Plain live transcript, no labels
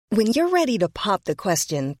When you're ready to pop the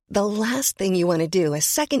question, the last thing you want to do is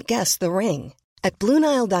second-guess the ring. At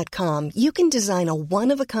BlueNile.com, you can design a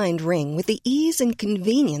one-of-a-kind ring with the ease and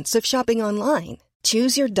convenience of shopping online.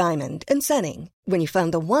 Choose your diamond and setting. When you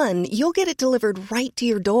find the one, you'll get it delivered right to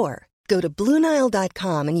your door. Go to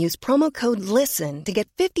BlueNile.com and use promo code LISTEN to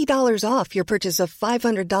get $50 off your purchase of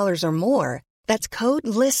 $500 or more. That's code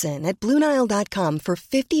LISTEN at BlueNile.com for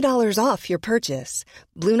 $50 off your purchase.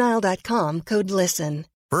 BlueNile.com, code LISTEN.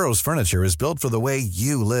 Burrow's furniture is built for the way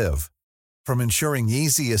you live. From ensuring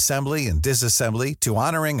easy assembly and disassembly to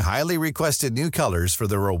honoring highly requested new colors for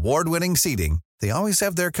their award-winning seating, they always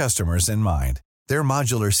have their customers in mind. Their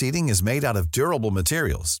modular seating is made out of durable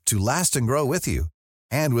materials to last and grow with you.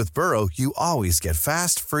 And with Burrow, you always get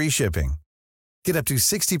fast, free shipping. Get up to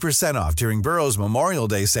 60% off during Burrow's Memorial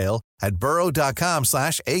Day sale at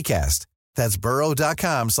burrow.com/ACAST. That's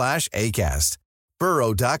burrow.com/ACAST.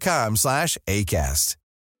 burrow.com/ACAST.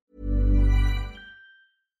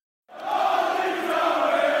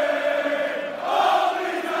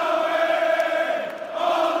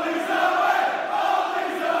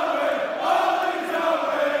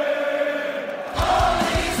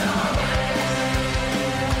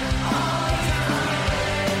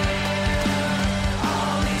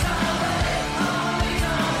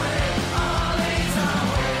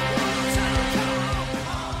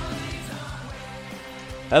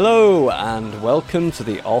 Hello and welcome to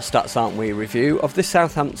the All Stats Aren't We review of the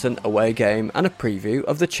Southampton away game and a preview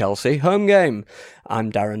of the Chelsea home game.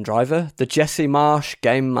 I'm Darren Driver, the Jesse Marsh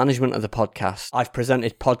game management of the podcast. I've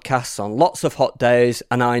presented podcasts on lots of hot days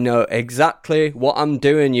and I know exactly what I'm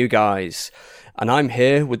doing, you guys. And I'm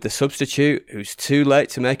here with the substitute who's too late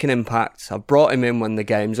to make an impact. I brought him in when the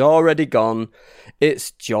game's already gone.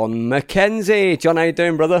 It's John McKenzie. John, how you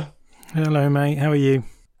doing, brother? Hello, mate. How are you?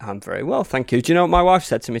 I'm very well, thank you. Do you know what my wife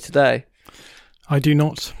said to me today? I do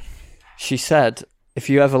not. She said, if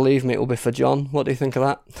you ever leave me, it'll be for John. What do you think of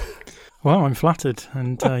that? Well, I'm flattered.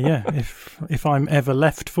 And yeah, if I'm ever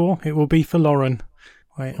left for, it will be for Lauren.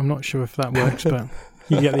 Wait, I'm not sure if that works, but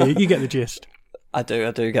you get the gist. I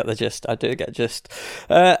do get the gist.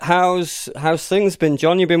 How's things been,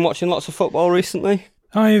 John? You've been watching lots of football recently?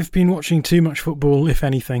 I've been watching too much football, if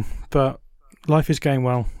anything, but life is going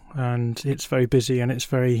well. And it's very busy and it's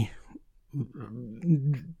very,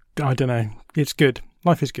 I don't know, it's good.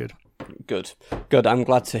 Life is good. Good. I'm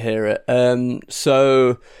glad to hear it.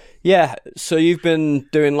 So you've been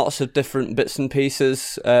doing lots of different bits and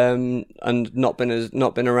pieces and not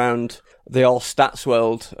been around the all stats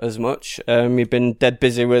world as much. You've been dead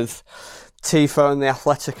busy with Tifo and the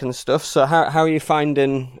Athletic and stuff. So how are you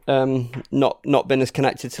finding not being as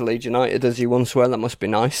connected to Leeds United as you once were? That must be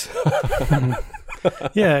nice.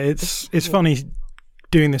 Yeah, it's funny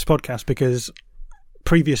doing this podcast because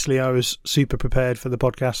previously I was super prepared for the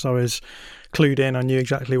podcast. I was clued in. I knew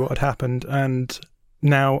exactly what had happened. And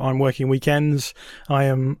now I'm working weekends. I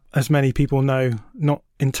am, as many people know, not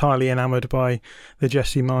entirely enamoured by the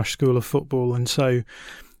Jesse Marsh School of Football. And so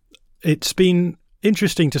it's been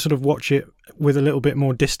interesting to sort of watch it with a little bit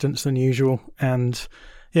more distance than usual. And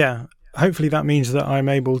yeah, hopefully that means that I'm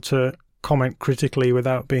able to comment critically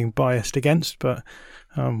without being biased against, but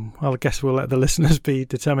I guess we'll let the listeners be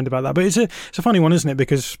determined about that. But it's a funny one, isn't it?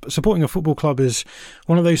 Because supporting a football club is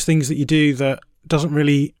one of those things that you do that doesn't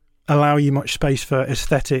really allow you much space for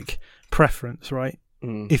aesthetic preference, right?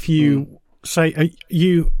 If you say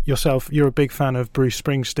you yourself, you're a big fan of Bruce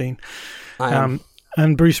Springsteen. I am.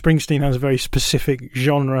 And Bruce Springsteen has a very specific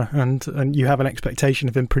genre, and you have an expectation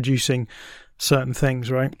of him producing certain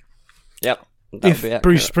things, right? Yep. If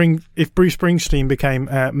Bruce Springsteen became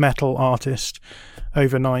a metal artist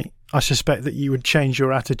overnight, I suspect that you would change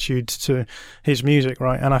your attitudes to his music,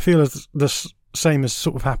 right? And I feel as the same has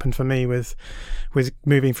sort of happened for me with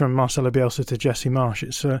moving from Marcelo Bielsa to Jesse Marsh.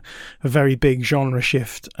 It's a very big genre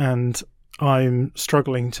shift, and I'm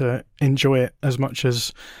struggling to enjoy it as much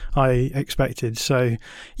as I expected. So,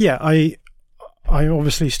 yeah, I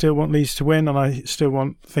obviously still want Leeds to win and I still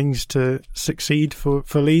want things to succeed for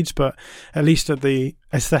Leeds, but at least at the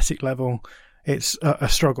aesthetic level, it's a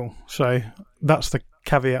struggle. So that's the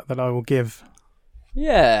caveat that I will give.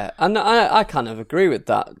 Yeah, and I kind of agree with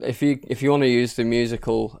that. If you want to use the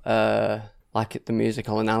musical, the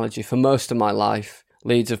musical analogy, for most of my life,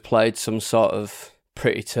 Leeds have played some sort of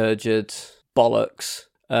pretty turgid bollocks.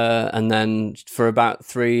 And then for about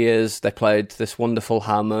 3 years, they played this wonderful,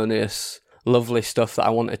 harmonious, lovely stuff that I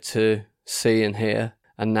wanted to see and hear.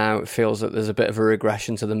 And now it feels that there's a bit of a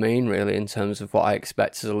regression to the mean, really, in terms of what I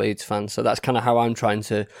expect as a Leeds fan. So that's kind of how I'm trying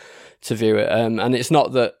to view it. And it's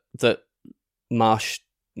not that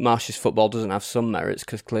Marsh's football doesn't have some merits,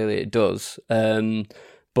 because clearly it does.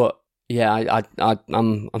 But Yeah,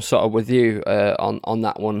 I'm sort of with you on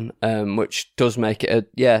that one, which does make it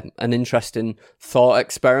an interesting thought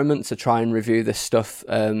experiment to try and review this stuff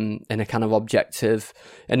in a kind of objective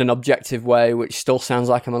way, which still sounds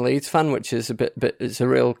like I'm a Leeds fan, which is it's a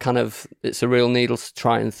real needle to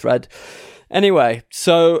try and thread. Anyway,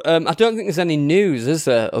 so I don't think there's any news, is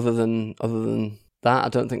there, other than that? I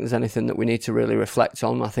don't think there's anything that we need to really reflect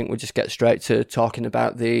on. I think we'll just get straight to talking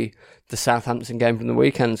about the Southampton game from the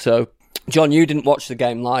weekend. So, John, you didn't watch the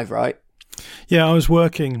game live, right? Yeah, I was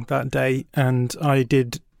working that day and I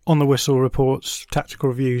did on the whistle reports, tactical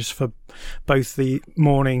reviews for both the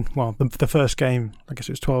morning, the first game, I guess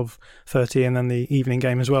it was 12:30, and then the evening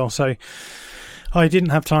game as well. So I didn't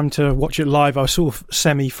have time to watch it live. I was sort of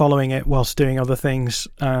semi-following it whilst doing other things.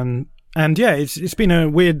 And yeah, it's been a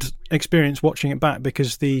weird experience watching it back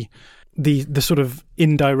because the sort of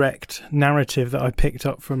indirect narrative that I picked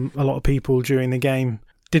up from a lot of people during the game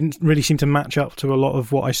didn't really seem to match up to a lot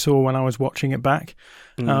of what I saw when I was watching it back.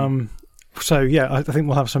 So yeah, I think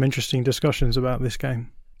we'll have some interesting discussions about this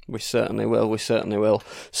game. We certainly will.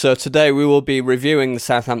 So today we will be reviewing the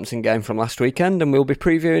Southampton game from last weekend, and we'll be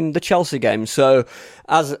previewing the Chelsea game. So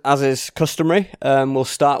as is customary, we'll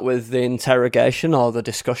start with the interrogation, or the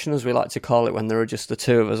discussion as we like to call it when there are just the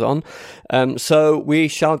two of us on. So we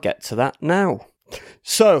shall get to that now.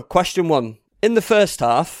 So question 1. In the first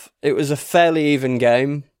half, it was a fairly even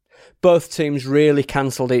game. Both teams really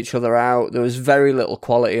cancelled each other out. There was very little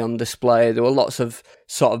quality on display. There were lots of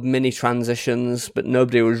sort of mini transitions, but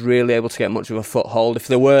nobody was really able to get much of a foothold. If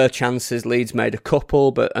there were chances, Leeds made a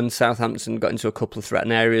couple, and Southampton got into a couple of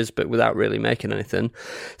threatened areas, but without really making anything.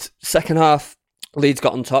 Second half, Leeds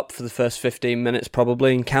got on top for the first 15 minutes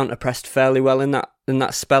probably, and counter-pressed fairly well in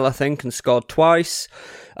that spell, I think, and scored twice.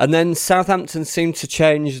 And then Southampton seemed to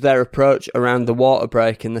change their approach around the water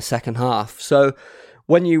break in the second half. So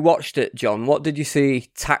when you watched it, John, what did you see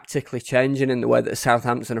tactically changing in the way that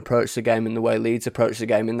Southampton approached the game and the way Leeds approached the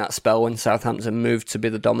game in that spell when Southampton moved to be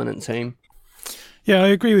the dominant team? Yeah, I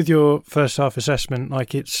agree with your first half assessment.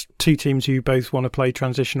 Like, it's two teams who both want to play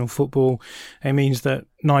transitional football. It means that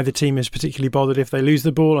neither team is particularly bothered if they lose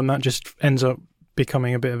the ball, and that just ends up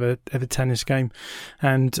becoming a bit of a tennis game.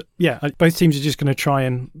 And yeah, both teams are just going to try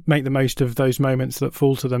and make the most of those moments that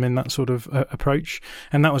fall to them in that sort of approach.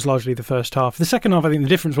 And that was largely the first half. The second half, I think the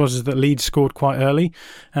difference was that Leeds scored quite early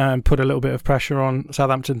and put a little bit of pressure on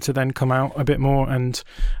Southampton to then come out a bit more and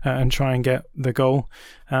try and get the goal.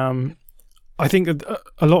 I think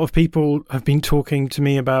a lot of people have been talking to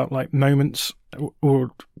me about like moments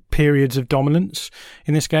or periods of dominance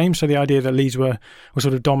in this game. So the idea that Leeds were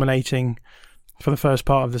sort of dominating for the first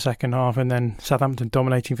part of the second half, and then Southampton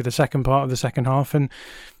dominating for the second part of the second half. And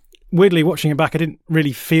weirdly, watching it back, I didn't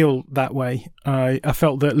really feel that way. I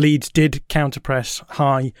felt that Leeds did counter-press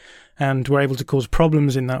high and were able to cause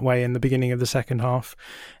problems in that way in the beginning of the second half.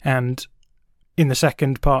 And in the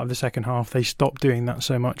second part of the second half, they stopped doing that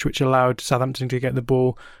so much, which allowed Southampton to get the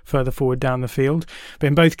ball further forward down the field. But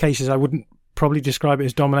in both cases, I wouldn't probably describe it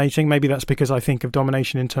as dominating. Maybe that's because I think of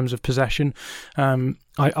domination in terms of possession.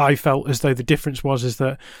 I felt as though the difference is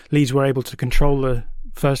that Leeds were able to control the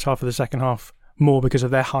first half of the second half more because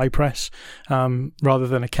of their high press rather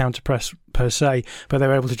than a counter press per se, but they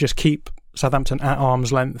were able to just keep Southampton at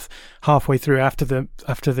arm's length halfway through after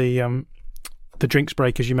the drinks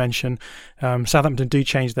break, as you mentioned. Southampton do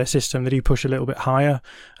change their system. They do push a little bit higher.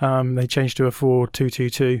 They changed to a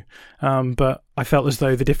 4-2-2-2. But I felt as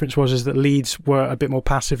though the difference is that Leeds were a bit more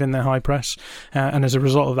passive in their high press. And as a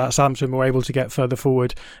result of that, Southampton were able to get further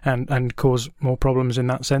forward and cause more problems in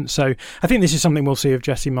that sense. So I think this is something we'll see of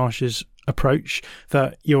Jesse Marsch's approach,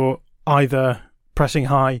 that you're either pressing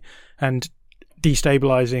high and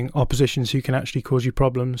destabilising oppositions who can actually cause you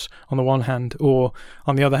problems on the one hand, or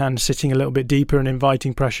on the other hand sitting a little bit deeper and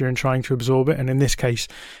inviting pressure and trying to absorb it. And in this case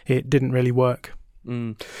it didn't really work.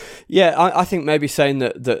 Yeah, I think maybe saying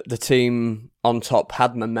that the team on top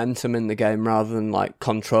had momentum in the game rather than like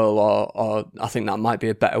control, or I think that might be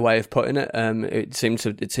a better way of putting it. It seemed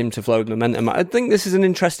to flow with momentum. I think this is an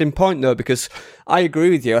interesting point though, because I agree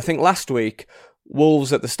with you. I think last week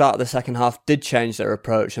Wolves at the start of the second half did change their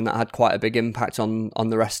approach, and that had quite a big impact on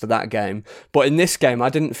the rest of that game. But in this game, I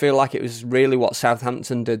didn't feel like it was really what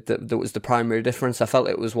Southampton did that was the primary difference. I felt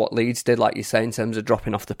it was what Leeds did, like you say, in terms of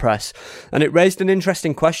dropping off the press. And it raised an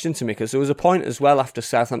interesting question to me, because there was a point as well after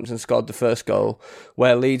Southampton scored the first goal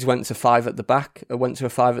where Leeds went to a 5 at the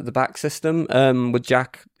back system with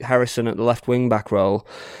Jack Harrison at the left wing back role.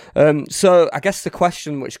 So I guess the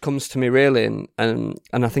question which comes to me really, and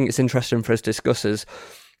I think it's interesting for us to discuss, is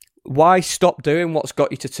why stop doing what's got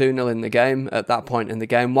you to 2-0 in the game at that point in the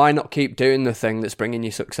game? Why not keep doing the thing that's bringing you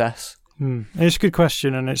success? It's a good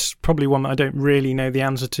question, and it's probably one that I don't really know the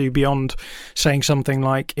answer to beyond saying something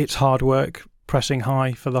like it's hard work pressing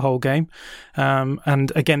high for the whole game.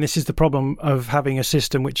 And again, this is the problem of having a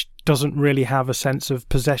system which doesn't really have a sense of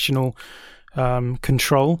possessional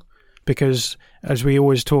control, because as we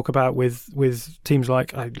always talk about with teams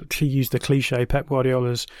like, I use the cliche, Pep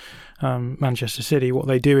Guardiola's Manchester City, what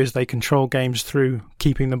they do is they control games through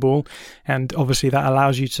keeping the ball, and obviously that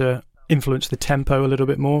allows you to influence the tempo a little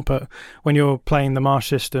bit more. But when you're playing the Marsch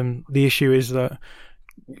system, the issue is that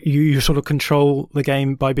you sort of control the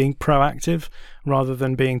game by being proactive rather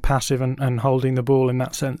than being passive and holding the ball in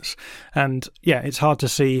that sense. And yeah, it's hard to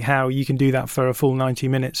see how you can do that for a full 90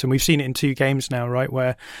 minutes. And we've seen it in 2 games now, right?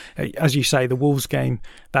 Where, as you say, the Wolves game,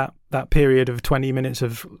 that period of 20 minutes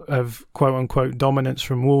of quote unquote dominance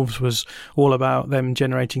from Wolves was all about them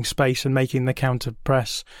generating space and making the counter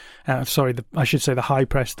press, I should say the high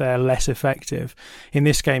press there, less effective. In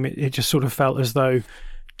this game, it just sort of felt as though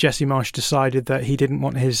Jesse Marsch decided that he didn't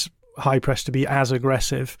want his high press to be as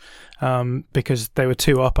aggressive because they were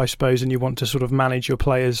 2 up, I suppose, and you want to sort of manage your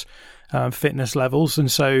players' fitness levels, and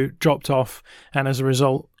so dropped off. And as a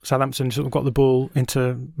result, Southampton sort of got the ball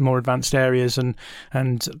into more advanced areas, and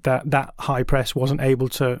that high press wasn't able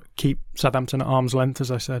to keep Southampton at arm's length, as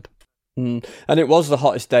I said. And it was the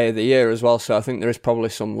hottest day of the year as well, so I think there is probably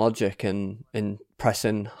some logic in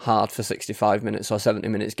pressing hard for 65 minutes or 70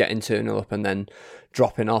 minutes, getting 2-0 up and then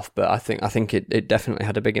dropping off. But I think it definitely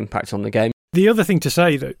had a big impact on the game. The other thing to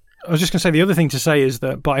say is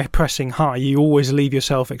that by pressing high, you always leave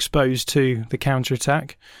yourself exposed to the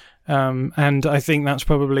counter-attack. And I think that's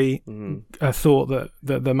probably a thought that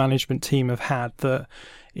the management team have had, that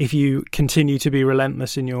if you continue to be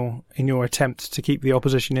relentless in your attempt to keep the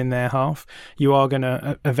opposition in their half, you are going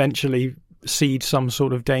to eventually seed some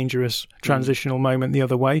sort of dangerous transitional moment the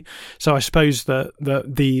other way. So I suppose that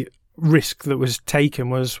the risk that was taken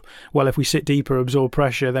was, well, if we sit deeper, absorb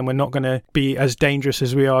pressure, then we're not going to be as dangerous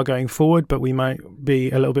as we are going forward, but we might be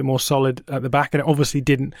a little bit more solid at the back. And it obviously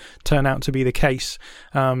didn't turn out to be the case.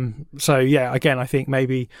 So yeah, again, I think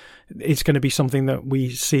maybe it's going to be something that we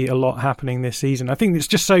see a lot happening this season. I think it's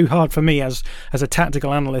just so hard for me as a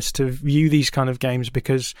tactical analyst to view these kind of games,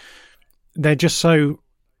 because they're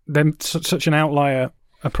such an outlier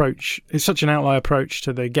approach. It's such an outlier approach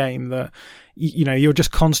to the game that you're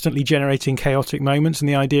just constantly generating chaotic moments, and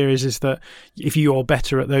the idea is that if you are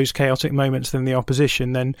better at those chaotic moments than the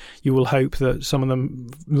opposition, then you will hope that some of them,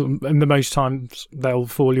 and the most times, they'll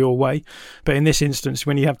fall your way. But in this instance,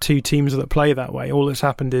 when you have 2 teams that play that way, all that's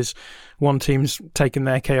happened is one team's taken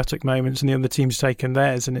their chaotic moments and the other team's taken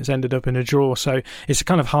theirs, and it's ended up in a draw. So it's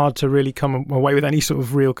kind of hard to really come away with any sort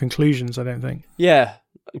of real conclusions, I don't think. Yeah,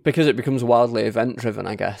 because it becomes wildly event driven,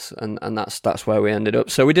 I guess, and that's where we ended up.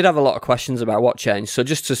 So we did have a lot of questions about what changed. So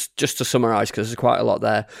just to summarise, because there's quite a lot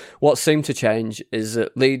there, what seemed to change is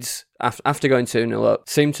that Leeds, after going 2-0 up,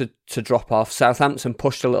 seemed to drop off. Southampton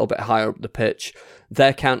pushed a little bit higher up the pitch.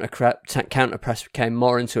 Their counter press came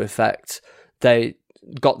more into effect. They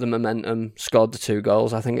got the momentum, scored the 2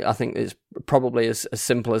 goals. I think it's probably as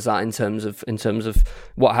simple as that in terms of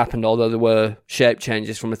what happened. Although there were shape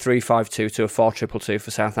changes from a 3-5-2 to a 4-2-2 for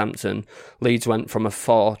Southampton. Leeds went from a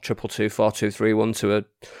 4-2-2, 4-2-3-1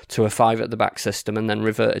 to a 5 at the back system, and then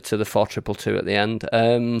reverted to the 4-2-2 at the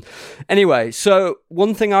end. Anyway, so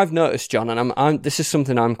one thing I've noticed, John, and this is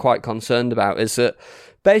something I'm quite concerned about, is that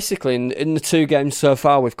basically, in the 2 games so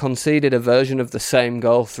far, we've conceded a version of the same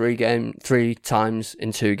goal 3 times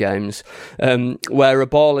in 2 games, where a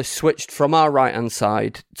ball is switched from our right-hand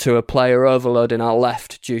side to a player overloading our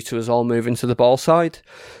left due to us all moving to the ball side.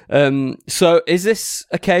 So is this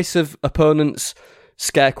a case of opponents,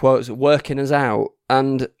 scare quotes, working us out?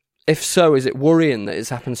 And if so, is it worrying that it's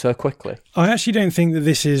happened so quickly? I actually don't think that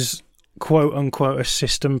this is quote unquote a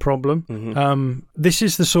system problem. This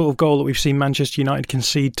is the sort of goal that we've seen Manchester United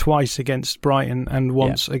concede twice against Brighton and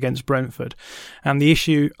once against Brentford. And the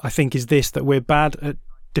issue, I think, is this, that we're bad at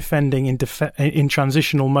defending in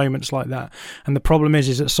transitional moments like that. And the problem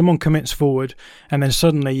is that someone commits forward, and then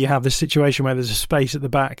suddenly you have this situation where there's a space at the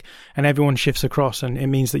back and everyone shifts across, and it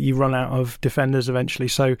means that you run out of defenders eventually.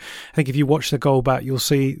 So I think if you watch the goal back, you'll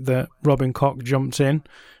see that Robin Koch jumped in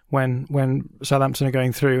when Southampton are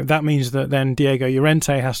going through. That means that then Diego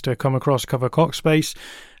Llorente has to come across, cover Koch's space,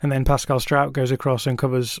 and then Pascal Strout goes across and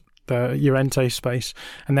covers the Llorente space,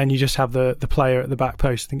 and then you just have the player at the back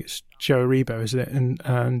post. I think it's Joe Aribo, isn't it?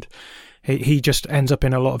 And he just ends up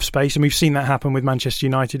in a lot of space. And we've seen that happen with Manchester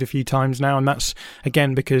United a few times now. And that's,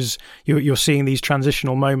 again, because you're seeing these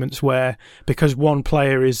transitional moments where, because one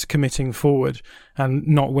player is committing forward and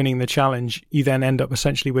not winning the challenge, you then end up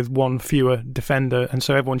essentially with one fewer defender. And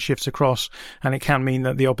so everyone shifts across, and it can mean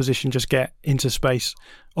that the opposition just get into space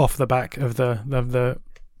off the back of the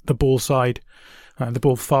ball side, the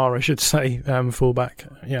ball far, I should say, fullback.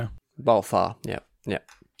 Yeah. Ball far, yeah.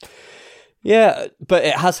 Yeah, but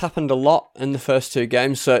it has happened a lot in the first two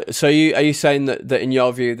games. So are you saying that in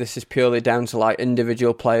your view this is purely down to like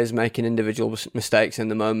individual players making individual mistakes in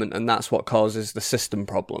the moment, and that's what causes the system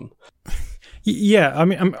problem? Yeah, I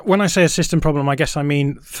mean, when I say a system problem, I guess I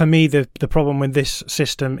mean, for me, the problem with this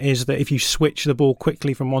system is that if you switch the ball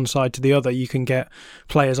quickly from one side to the other, you can get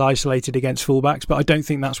players isolated against fullbacks. But I don't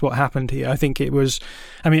think that's what happened here. I think it was,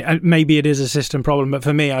 I mean, maybe it is a system problem, but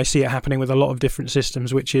for me, I see it happening with a lot of different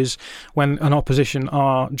systems, which is when an opposition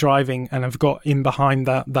are driving and have got in behind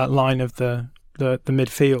that line of the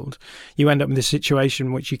midfield, you end up in this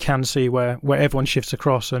situation which you can see where everyone shifts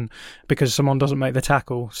across, and because someone doesn't make the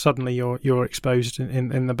tackle, suddenly you're exposed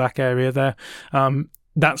in the back area there.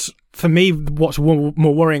 That's, for me, what's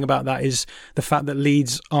more worrying about that is the fact that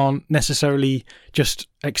Leeds aren't necessarily just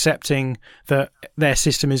accepting that their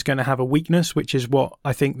system is going to have a weakness, which is what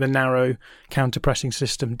I think the narrow counter-pressing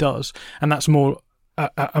system does, and that's more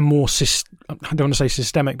a more I don't want to say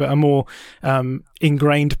systemic, but a more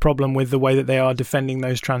ingrained problem with the way that they are defending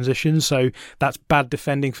those transitions. So that's bad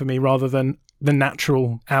defending for me, rather than the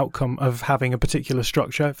natural outcome of having a particular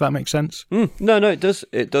structure, if that makes sense. No, it does.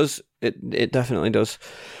 It does. It definitely does.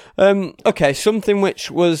 Okay, something which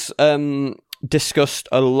was discussed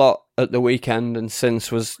a lot at the weekend and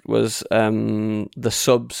since was the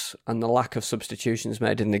subs and the lack of substitutions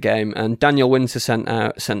made in the game. And Daniel Winter sent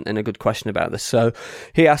in a good question about this. So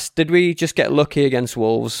he asked, did we just get lucky against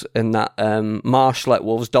Wolves in that Marsh let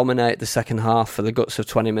Wolves dominate the second half for the guts of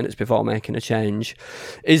 20 minutes before making a change?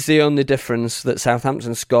 Is the only difference that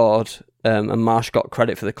Southampton scored and Marsh got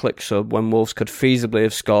credit for the click sub when Wolves could feasibly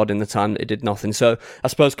have scored in the time that he did nothing? So I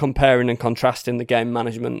suppose comparing and contrasting the game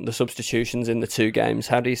management, the substitutions in the two games,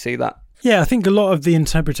 how do you see that? Yeah, I think a lot of the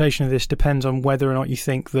interpretation of this depends on whether or not you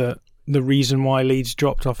think that the reason why Leeds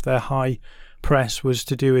dropped off their high press was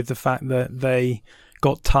to do with the fact that they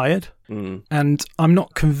got tired. And I'm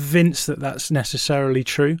not convinced that that's necessarily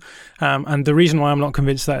true. And the reason why I'm not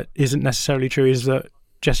convinced that isn't necessarily true is that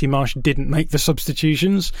Jesse Marsh didn't make the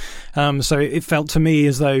substitutions. So it felt to me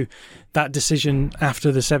as though that decision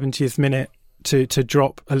after the 70th minute to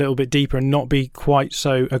drop a little bit deeper and not be quite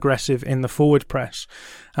so aggressive in the forward press,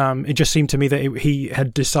 it just seemed to me that he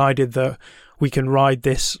had decided that we can ride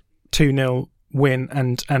this 2-0 win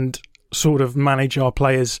and sort of manage our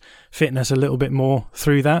players' fitness a little bit more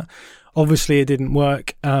through that. Obviously, it didn't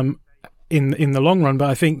work in the long run,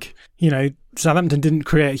 but I think, Southampton didn't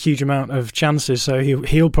create a huge amount of chances, so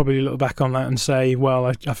he'll probably look back on that and say, well,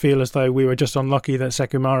 I feel as though we were just unlucky that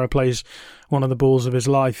Sekou Mara plays one of the balls of his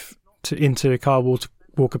life into Kyle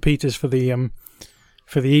Walker-Peters for the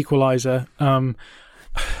equaliser.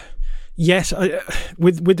 Yes,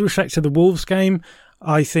 with respect to the Wolves game,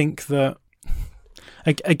 I think that,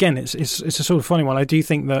 again, it's a sort of funny one. I do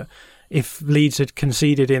think that if Leeds had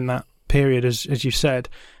conceded in that period, as you said,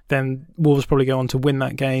 then Wolves probably go on to win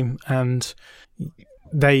that game, and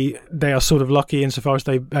they are sort of lucky insofar as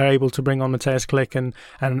they are able to bring on Mateusz Klich and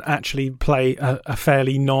actually play a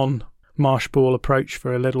fairly non-Marsh ball approach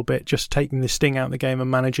for a little bit, just taking the sting out of the game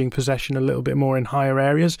and managing possession a little bit more in higher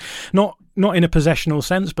areas. Not in a possessional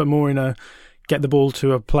sense, but more in a get the ball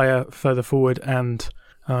to a player further forward and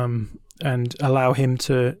allow him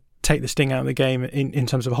to take the sting out of the game in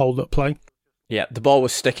terms of hold-up play. Yeah, the ball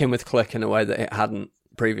was sticking with Klich in a way that it hadn't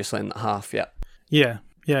previously in the half yet. Yeah,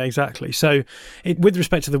 exactly. So with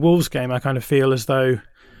respect to the Wolves game, I kind of feel as though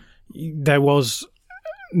there was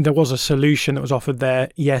a solution that was offered there.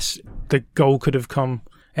 Yes, the goal could have come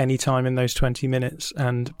any time in those 20 minutes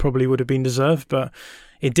and probably would have been deserved, but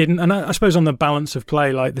it didn't. And I suppose on the balance of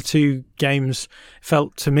play, like the two games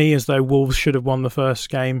felt to me as though Wolves should have won the first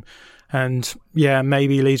game. And yeah,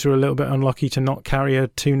 maybe Leeds were a little bit unlucky to not carry a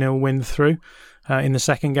 2-0 win through in the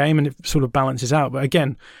second game, and it sort of balances out. But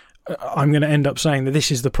again, I'm going to end up saying that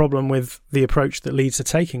this is the problem with the approach that Leeds are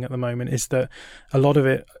taking at the moment, is that a lot of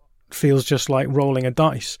it feels just like rolling a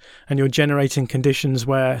dice, and you're generating conditions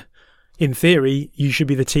where, in theory, you should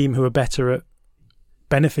be the team who are better at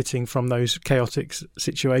benefiting from those chaotic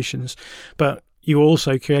situations. But you're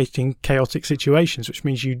also creating chaotic situations, which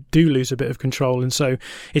means you do lose a bit of control. And so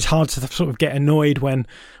it's hard to sort of get annoyed when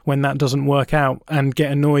that doesn't work out, and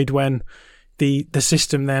get annoyed when the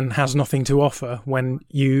system then has nothing to offer when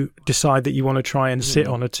you decide that you want to try and sit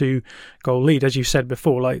on a 2-goal lead. As you said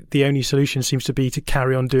before, like the only solution seems to be to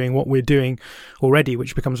carry on doing what we're doing already,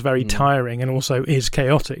 which becomes very tiring and also is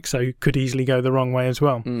chaotic, so could easily go the wrong way as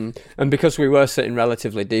well. And because we were sitting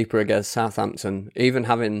relatively deeper against Southampton, even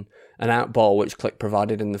having an out ball which Klich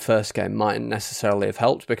provided in the first game mightn't necessarily have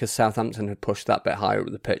helped, because Southampton had pushed that bit higher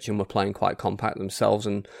up the pitch and were playing quite compact themselves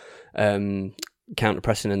and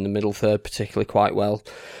counter-pressing in the middle third particularly quite well.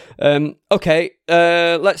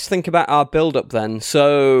 Let's think about our build-up then.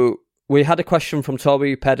 So we had a question from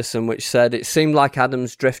Toby Pedersen which said it seemed like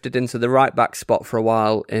Adams drifted into the right-back spot for a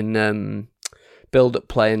while in build-up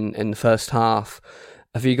play in the first half.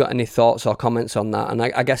 Have you got any thoughts or comments on that? And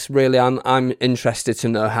I guess really I'm interested to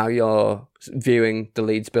know how you're viewing the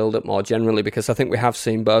Leeds build-up more generally, because I think we have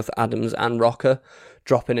seen both Adams and Rocker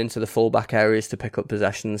dropping into the full-back areas to pick up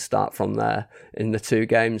possession and start from there in the 2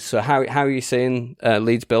 games. So how are you seeing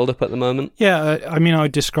Leeds build-up at the moment? Yeah, I mean, I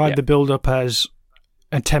would describe the build-up as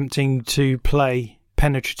attempting to play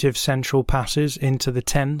penetrative central passes into the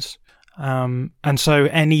 10s. And so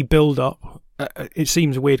any build-up, it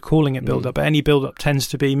seems weird calling it build-up, but any build-up tends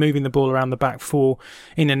to be moving the ball around the back 4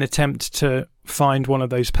 in an attempt to find one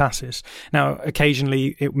of those passes. Now,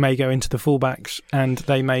 occasionally it may go into the fullbacks and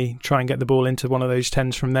they may try and get the ball into one of those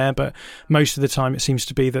 10s from there, but most of the time it seems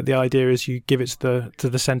to be that the idea is you give it to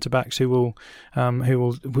the centre-backs who will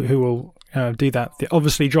do that.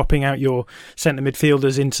 Obviously, dropping out your centre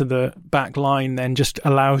midfielders into the back line then just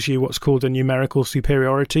allows you what's called a numerical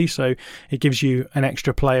superiority. So it gives you an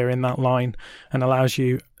extra player in that line and allows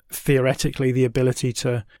you theoretically the ability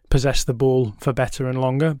to possess the ball for better and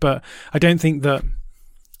longer. But I don't think that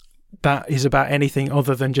is about anything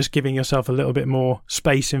other than just giving yourself a little bit more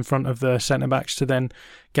space in front of the centre backs to then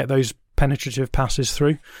get those penetrative passes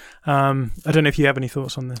through. I don't know if you have any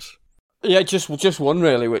thoughts on this. Yeah, just one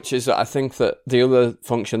really, which is that I think that the other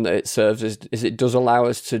function that it serves is it does allow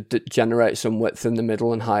us to generate some width in the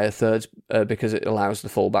middle and higher thirds because it allows the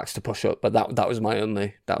fullbacks to push up. But that was my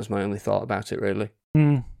only thought about it really.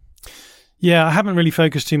 Yeah, I haven't really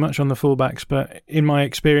focused too much on the fullbacks, but in my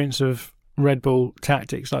experience of Red Bull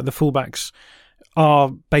tactics, like the fullbacks are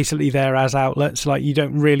basically there as outlets. Like you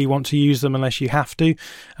don't really want to use them unless you have to,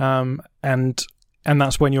 and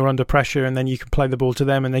that's when you're under pressure, and then you can play the ball to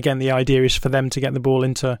them. And again, the idea is for them to get the ball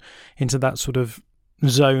into that sort of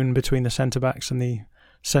zone between the centre backs and the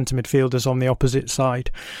centre midfielders on the opposite side.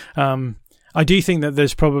 I do think that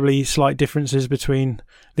there's probably slight differences between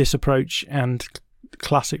this approach and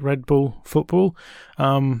classic Red Bull football,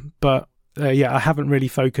 but I haven't really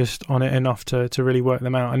focused on it enough to really work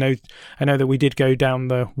them out. I know that we did go down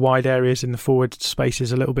the wide areas in the forward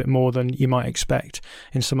spaces a little bit more than you might expect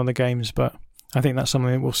in some of the games, but I think that's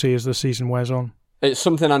something that we'll see as the season wears on. It's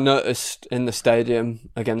something I noticed in the stadium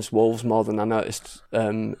against Wolves more than I noticed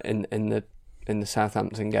in the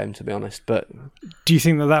Southampton game, to be honest. But do you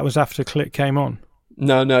think that was after Klich came on?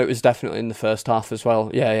 No, it was definitely in the first half as well.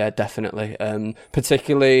 Yeah, definitely.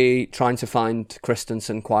 Particularly trying to find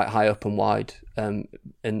Christensen quite high up and wide in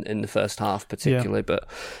the first half, particularly. Yeah. But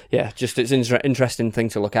yeah, just it's an interesting thing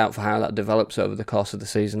to look out for how that develops over the course of the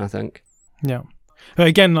season, I think. Yeah. But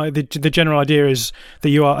again, like the general idea is that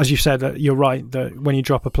you are, as you said, that you're right, that when you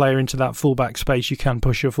drop a player into that fullback space, you can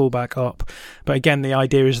push your fullback up. But again, the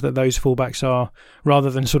idea is that those fullbacks are,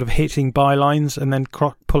 rather than sort of hitting bylines and then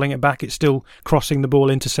pulling it back, it's still crossing the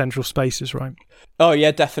ball into central spaces, right? Oh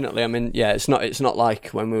yeah, definitely. I mean, yeah, it's not like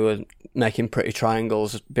when we were making pretty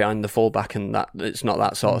triangles behind the fullback and that. It's not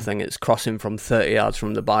that sort of thing. It's crossing from 30 yards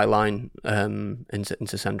from the byline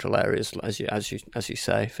into central areas, as you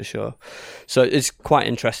say, for sure. So it's quite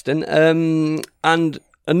interesting. And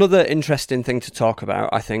another interesting thing to talk about,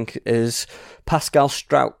 I think, is Pascal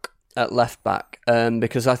Struijk at left back,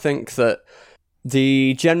 because I think that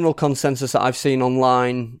the general consensus that I've seen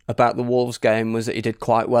online about the Wolves game was that he did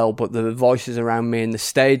quite well, but the voices around me in the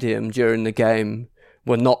stadium during the game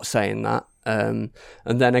were not saying that. And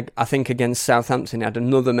then I think against Southampton, he had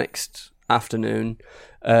another mixed afternoon.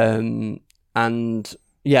 And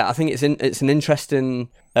yeah, I think it's an interesting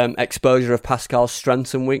exposure of Pascal's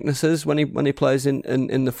strengths and weaknesses when he plays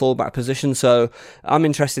in the fullback position. So I'm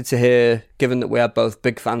interested to hear, given that we are both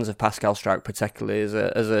big fans of Pascal Struijk, particularly as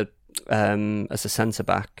a centre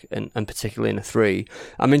back and particularly in a 3.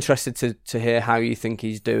 I'm interested to hear how you think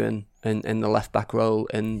he's doing in the left back role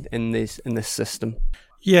in this system.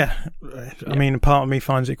 Yeah, I mean, part of me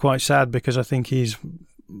finds it quite sad because I think he's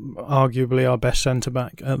arguably our best centre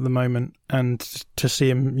back at the moment, and to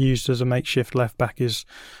see him used as a makeshift left back is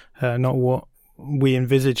not what we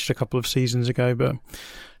envisaged a couple of seasons ago. But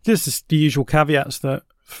just the usual caveats that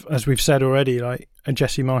as we've said already, like a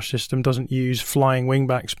Jesse Marsch system doesn't use flying wing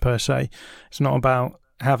backs per se. It's not about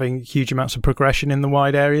having huge amounts of progression in the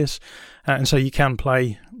wide areas, and so you can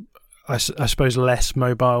play, I suppose, less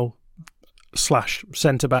mobile /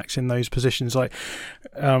 centre backs in those positions. Like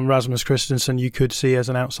Rasmus Christensen, you could see as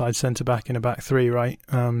an outside centre back in a back three, right?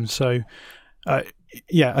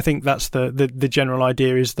 Yeah, I think that's the general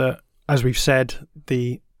idea, is that, as we've said,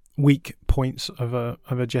 the weak points of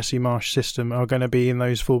a Jesse Marsch system are going to be in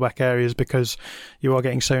those fullback areas, because you are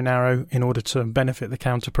getting so narrow in order to benefit the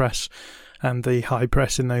counter press and the high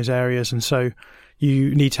press in those areas. And so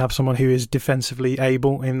you need to have someone who is defensively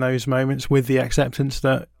able in those moments, with the acceptance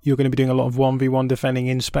that you're going to be doing a lot of 1v1 defending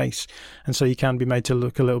in space, and so you can be made to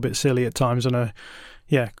look a little bit silly at times.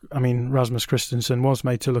 Rasmus Christensen was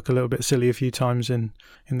made to look a little bit silly a few times in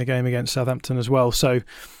the game against Southampton as well. So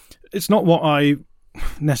it's not what I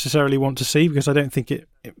necessarily want to see, because I don't think it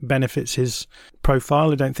benefits his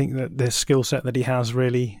profile. I don't think that the skill set that he has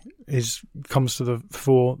really comes to the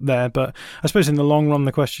fore there. But I suppose in the long run,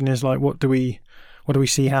 the question is, like, what do we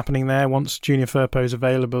see happening there once Junior Firpo is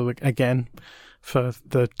available again for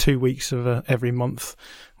the 2 weeks of every month,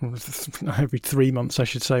 every 3 months, I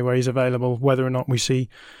should say, where he's available? Whether or not we see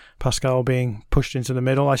Pascal being pushed into the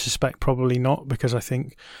middle, I suspect probably not, because I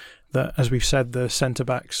think that, as we've said, the centre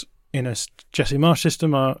backs in a Jesse Marsch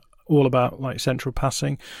system are all about like central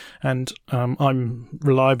passing, and I'm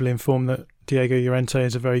reliably informed that Diego Llorente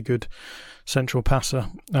is a very good central passer.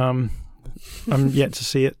 I'm yet to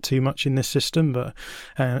see it too much in this system, but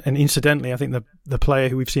and incidentally, I think the player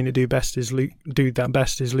who we've seen it do best is Luke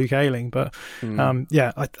Ayling. But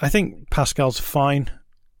I think Pascal's fine,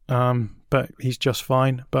 but he's just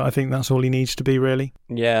fine. But I think that's all he needs to be, really.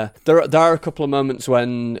 Yeah, there are a couple of moments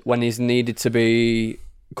when he's needed to be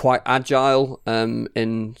quite agile,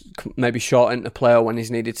 in maybe short interplay, or when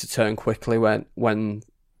he's needed to turn quickly, when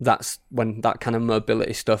that kind of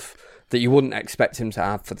mobility stuff that you wouldn't expect him to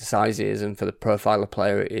have for the size he is and for the profile of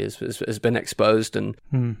player it is has been exposed. And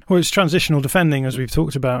well, it's transitional defending, as we've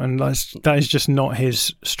talked about, and that is just not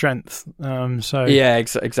his strength. So yeah,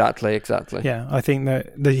 exactly. Yeah, I think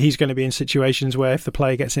that he's going to be in situations where if the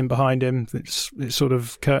player gets in behind him, it's sort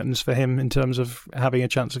of curtains for him in terms of having a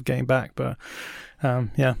chance of getting back. But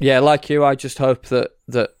yeah, like you, I just hope that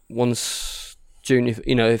once Junior,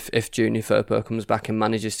 if Junior Firpo comes back and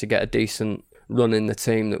manages to get a decent run in the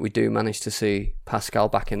team, that we do manage to see Pascal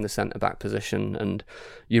back in the centre-back position and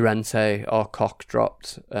Llorente or Koch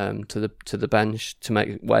dropped to the bench to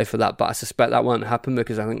make way for that. But I suspect that won't happen,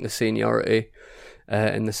 because I think the seniority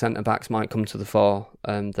in the centre-backs might come to the fore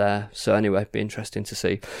there. So anyway, be interesting to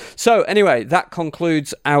see. So anyway, that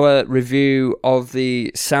concludes our review of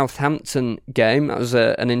the Southampton game. That was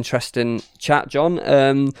an interesting chat,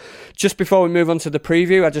 John. Just before we move on to the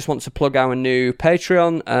preview, I just want to plug our new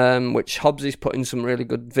Patreon, which Hobbsy's putting some really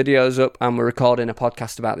good videos up, and we're recording a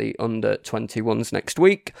podcast about the under-21s next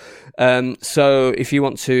week. So if you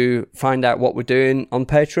want to find out what we're doing on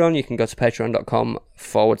Patreon, you can go to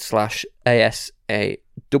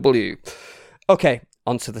patreon.com/ASAW. Okay,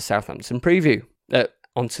 on to the Southampton preview.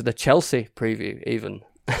 On to the Chelsea preview, even.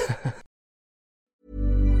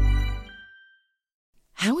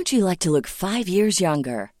 How would you like to look 5 years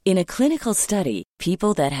younger? In a clinical study,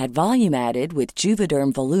 people that had volume added with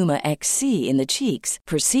Juvederm Voluma XC in the cheeks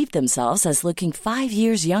perceived themselves as looking 5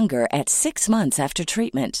 years younger at 6 months after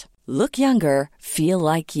treatment. Look younger, feel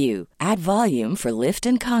like you. Add volume for lift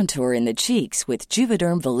and contour in the cheeks with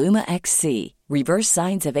Juvederm Voluma XC. Reverse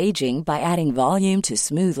signs of aging by adding volume to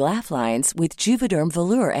smooth laugh lines with Juvederm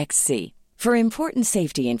Volure XC. For important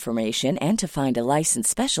safety information and to find a licensed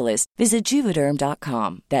specialist, visit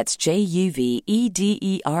Juvederm.com. That's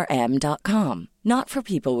JUVEDERM.com. Not for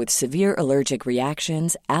people with severe allergic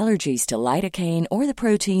reactions, allergies to lidocaine, or the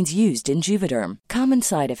proteins used in Juvederm. Common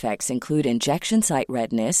side effects include injection site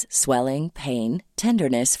redness, swelling, pain,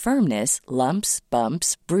 tenderness, firmness, lumps,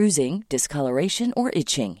 bumps, bruising, discoloration, or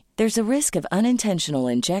itching. There's a risk of unintentional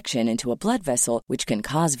injection into a blood vessel, which can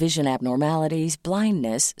cause vision abnormalities,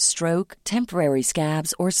 blindness, stroke, temporary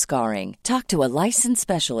scabs, or scarring. Talk to a licensed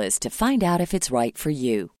specialist to find out if it's right for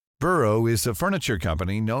you. Burrow is a furniture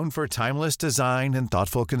company known for timeless design and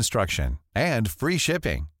thoughtful construction, and free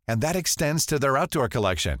shipping, and that extends to their outdoor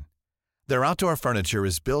collection. Their outdoor furniture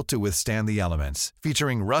is built to withstand the elements,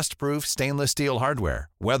 featuring rust-proof stainless steel hardware,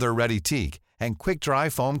 weather-ready teak, and quick-dry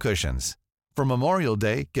foam cushions. For Memorial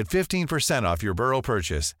Day, get 15% off your Burrow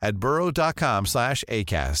purchase at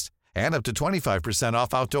burrow.com/ACAST and up to 25%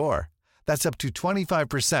 off outdoor. That's up to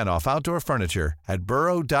 25% off outdoor furniture at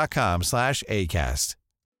burrow.com/ACAST.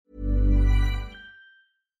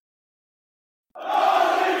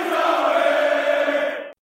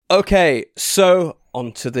 Okay, so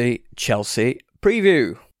on to the Chelsea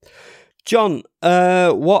preview. John,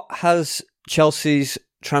 what has Chelsea's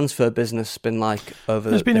transfer business been like over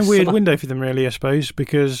There's been a weird summer? window for them, really, I suppose,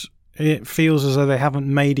 because it feels as though they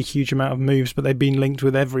haven't made a huge amount of moves, but they've been linked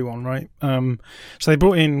with everyone, right? So they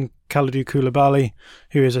brought in Kalidou Koulibaly,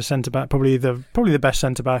 who is a centre-back, probably the best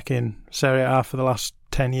centre-back in Serie A for the last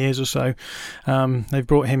 10 years or so. They've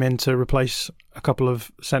brought him in to replace a couple of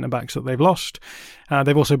centre-backs that they've lost.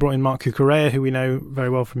 They've also brought in Marc Cucurella, who we know very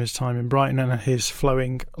well from his time in Brighton and his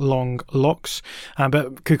flowing long locks.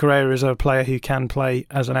 But Cucurella is a player who can play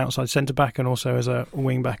as an outside centre-back and also as a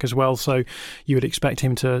wing-back as well. So you would expect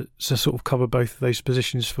him to sort of cover both of those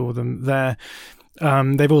positions for them there.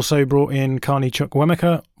 They've also brought in Carney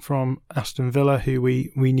Chukwuemeka from Aston Villa, who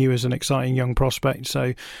we knew as an exciting young prospect.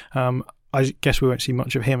 So I guess we won't see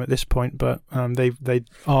much of him at this point, but they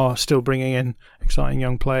are still bringing in exciting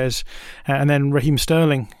young players. And then Raheem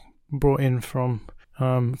Sterling brought in from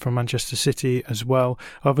Manchester City as well.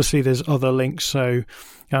 Obviously, there's other links. So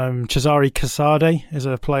Cesare Casade is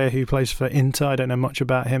a player who plays for Inter. I don't know much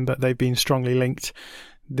about him, but they've been strongly linked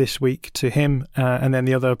this week to him. And then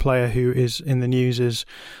the other player who is in the news is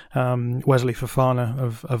Wesley Fofana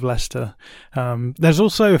of Leicester. There's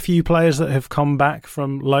also a few players that have come back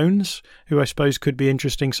from loans who I suppose could be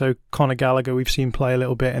interesting. So Conor Gallagher we've seen play a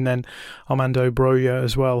little bit, and then Armando Broja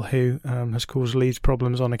as well, who has caused Leeds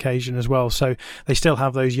problems on occasion as well. So they still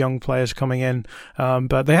have those young players coming in,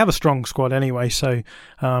 but they have a strong squad anyway. So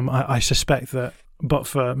I suspect that, but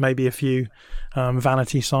for maybe a few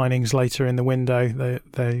vanity signings later in the window,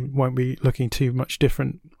 they won't be looking too much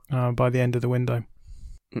different by the end of the window.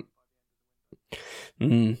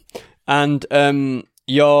 And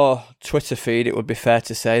your Twitter feed, it would be fair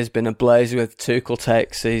to say, has been ablaze with Tuchel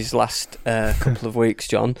takes these last couple of weeks,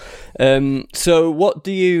 John. So what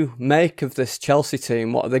do you make of this Chelsea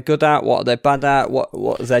team? What are they good at? What are they bad at?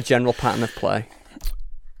 What is their general pattern of play?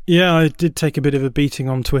 Yeah, I did take a bit of a beating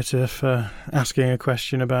on Twitter for asking a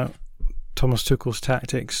question about Thomas Tuchel's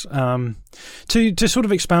tactics. To sort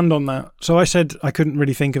of expand on that, so I said I couldn't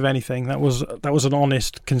really think of anything. That was an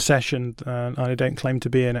honest concession. I don't claim to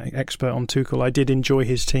be an expert on Tuchel. I did enjoy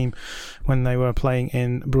his team when they were playing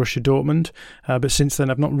in Borussia Dortmund, but since then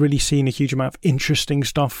I've not really seen a huge amount of interesting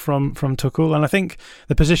stuff from Tuchel. And I think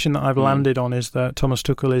the position that I've landed on is that Thomas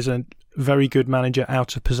Tuchel is a very good manager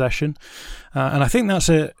out of possession, and I think that's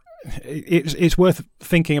it's worth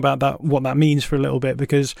thinking about that, what that means for a little bit,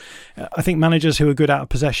 because I think managers who are good out of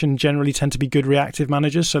possession generally tend to be good reactive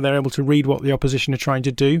managers, so they're able to read what the opposition are trying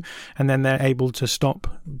to do and then they're able to stop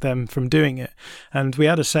them from doing it. And we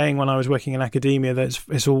had a saying when I was working in academia that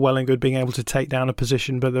it's all well and good being able to take down a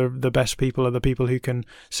position, but the best people are the people who can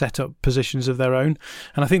set up positions of their own.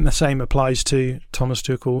 And I think the same applies to Thomas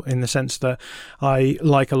Tuchel in the sense that I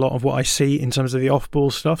like a lot of what I see in terms of the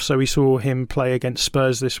off-ball stuff. So we saw him play against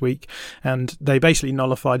Spurs this week, and they basically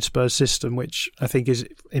nullified Spurs' system, which I think is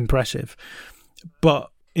impressive.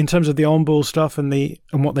 But in terms of the on-ball stuff and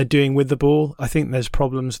what they're doing with the ball, I think there's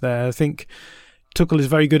problems there. I think Tuchel is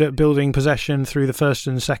very good at building possession through the first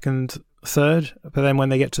and second third, but then when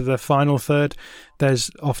they get to the final third,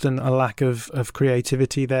 there's often a lack of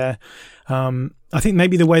creativity there. I think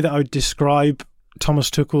maybe the way that I would describe Thomas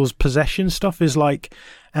Tuchel's possession stuff is like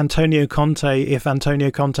Antonio Conte, if Antonio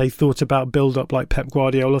Conte thought about build-up like Pep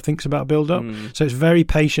Guardiola thinks about build-up. So it's very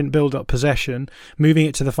patient build-up possession, moving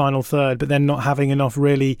it to the final third, but then not having enough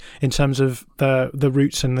really in terms of the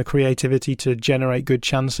roots and the creativity to generate good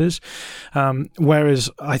chances. Whereas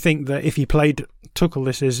I think that if he played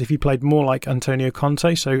if he played more like Antonio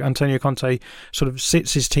Conte, so Antonio Conte sort of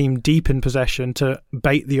sits his team deep in possession to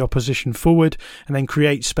bait the opposition forward and then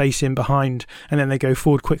create space in behind, and then they go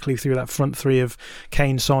forward quickly through that front three of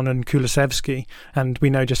Kane, Son and Kulusevski, and we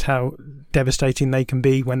know just how devastating they can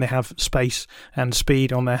be when they have space and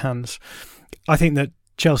speed on their hands. I think that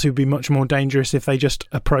Chelsea would be much more dangerous if they just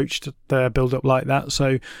approached their build-up like that,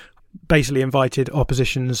 so basically invited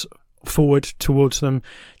oppositions forward towards them,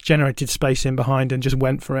 generated space in behind and just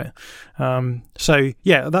went for it. So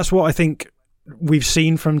yeah, that's what I think we've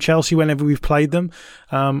seen from Chelsea whenever we've played them.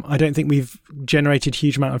 I don't think we've generated a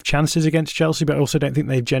huge amount of chances against Chelsea, but I also don't think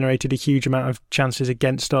they've generated a huge amount of chances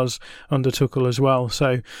against us under Tuchel as well.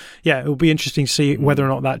 So yeah, it will be interesting to see whether or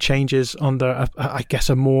not that changes under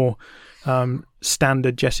a more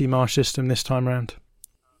standard Jesse Marsch system this time around.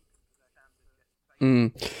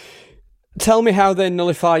 Tell me how they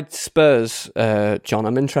nullified Spurs, John.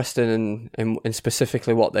 I'm interested in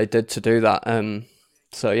specifically what they did to do that.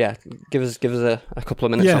 So yeah, give us a couple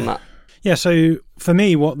of minutes on that. Yeah, so for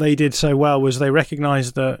me, what they did so well was they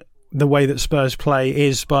recognised that the way that Spurs play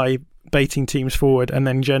is by baiting teams forward and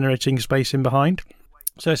then generating space in behind.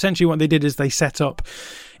 So essentially what they did is they set up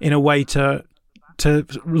in a way to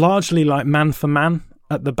largely like man for man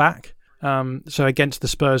at the back, so against the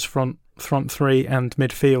Spurs front three and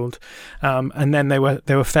midfield, and then they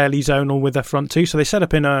were fairly zonal with their front two. So they set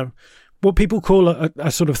up in what people call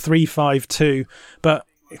a sort of 3-5-2, but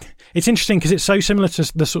it's interesting because it's so similar to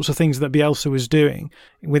the sorts of things that Bielsa was doing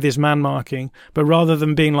with his man marking, but rather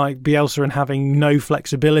than being like Bielsa and having no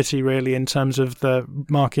flexibility really in terms of the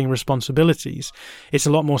marking responsibilities, it's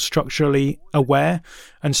a lot more structurally aware.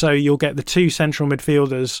 And so you'll get the two central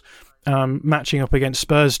midfielders matching up against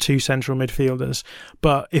Spurs' two central midfielders,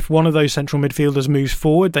 but if one of those central midfielders moves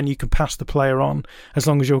forward, then you can pass the player on as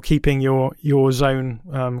long as you're keeping your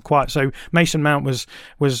zone quiet. So Mason Mount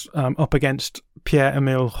was up against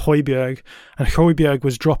Pierre-Emile Højbjerg, and Højbjerg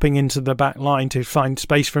was dropping into the back line to find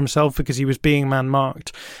space for himself because he was being man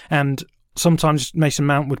marked, and sometimes Mason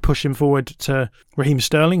Mount would push him forward to Raheem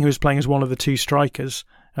Sterling, who was playing as one of the two strikers,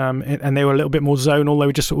 and they were a little bit more zonal. They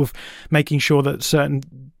were just sort of making sure that certain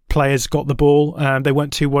players got the ball. They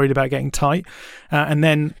weren't too worried about getting tight. And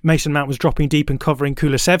then Mason Mount was dropping deep and covering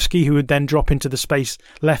Kulusevski, who would then drop into the space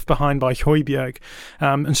left behind by Højbjerg.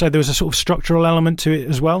 And so there was a sort of structural element to it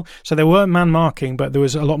as well. So they weren't man marking, but there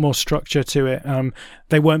was a lot more structure to it.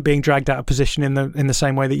 They weren't being dragged out of position in the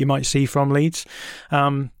same way that you might see from Leeds.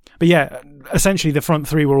 But yeah, essentially the front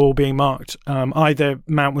three were all being marked. Either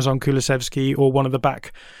Mount was on Kulusevski or one of the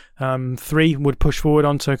back three would push forward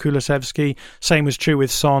onto Kulusevski. Same was true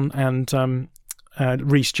with Son and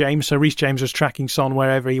Reece James. So Reece James was tracking Son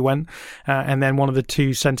wherever he went, and then one of the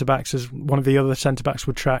two centre-backs, as one of the other centre-backs,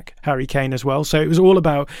 would track Harry Kane as well. So it was all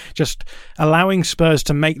about just allowing Spurs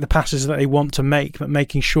to make the passes that they want to make, but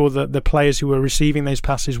making sure that the players who were receiving those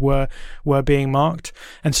passes were being marked.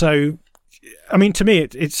 And so, I mean, to me,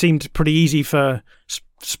 it seemed pretty easy for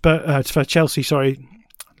Chelsea. Sorry.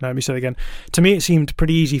 Let me say it again. To me, it seemed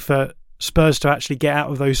pretty easy for Spurs to actually get out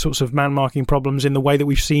of those sorts of man-marking problems in the way that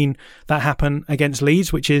we've seen that happen against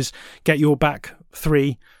Leeds, which is get your back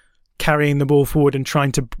three carrying the ball forward and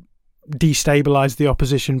trying to destabilise the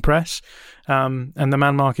opposition press and the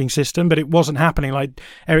man-marking system. But it wasn't happening. Like,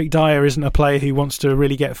 Eric Dyer isn't a player who wants to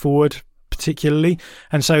really get forward particularly.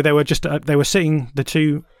 And so they were sitting the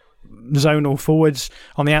two zonal forwards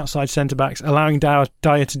on the outside centre-backs, allowing Dyer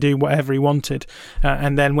to do whatever he wanted,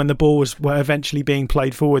 and then when the ball were eventually being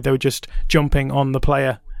played forward, they were just jumping on the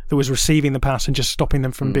player that was receiving the pass and just stopping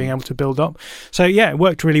them from being able to build up. So yeah, it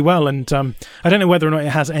worked really well, and I don't know whether or not it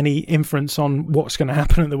has any influence on what's going to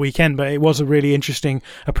happen at the weekend, but it was a really interesting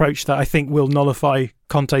approach that I think will nullify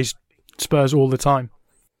Conte's Spurs all the time.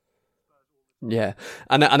 Yeah,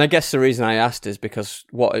 and I guess the reason I asked is because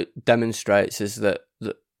what it demonstrates is that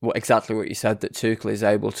exactly what you said, that Tuchel is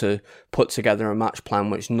able to put together a match plan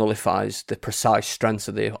which nullifies the precise strengths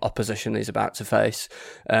of the opposition he's about to face,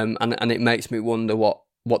 and it makes me wonder what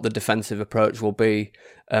the defensive approach will be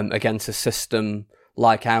against a system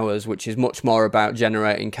like ours, which is much more about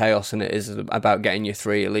generating chaos than it is about getting your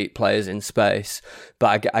three elite players in space.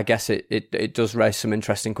 But I guess it does raise some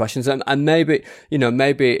interesting questions, and maybe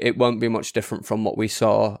it won't be much different from what we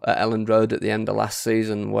saw at Elland Road at the end of last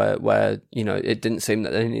season, where it didn't seem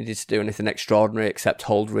that they needed to do anything extraordinary except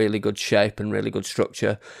hold really good shape and really good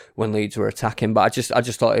structure when Leeds were attacking. But I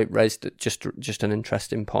just thought it raised just an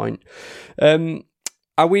interesting point.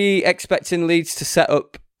 Are we expecting Leeds to set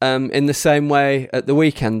up in the same way at the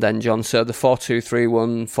weekend then, John? So the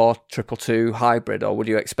 4-2-3-1, 4-2-2-2 hybrid, or would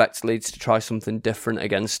you expect Leeds to try something different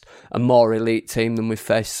against a more elite team than we've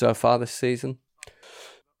faced so far this season?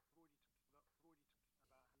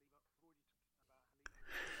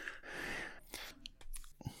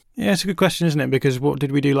 Yeah, it's a good question, isn't it? Because what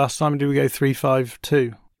did we do last time? Did we go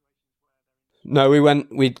 3-5-2? No, we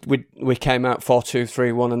came out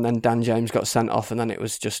 4-2-3-1, and then Dan James got sent off, and then it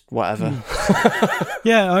was just whatever.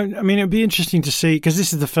 Yeah, I mean, it'd be interesting to see, because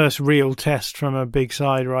this is the first real test from a big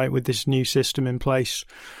side, right, with this new system in place.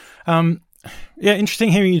 Yeah,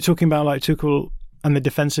 interesting hearing you talking about like Tuchel and the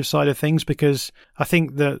defensive side of things, because I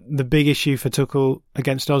think that the big issue for Tuchel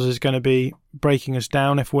against us is going to be breaking us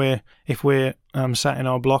down if we're sat in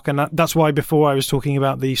our block, and that's why before I was talking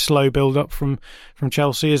about the slow build up from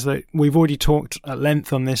Chelsea, is that we've already talked at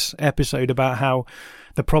length on this episode about how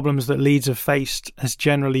the problems that Leeds have faced has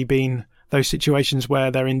generally been those situations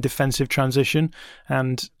where they're in defensive transition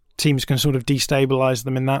and teams can sort of destabilise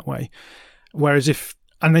them in that way. Whereas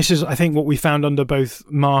and this is, I think, what we found under both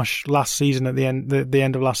Marsch last season at the end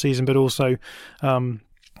of last season, but also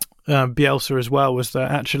Bielsa as well, was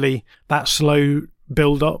that actually that slow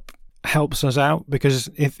build-up helps us out, because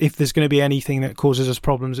if there's going to be anything that causes us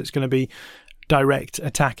problems, it's going to be direct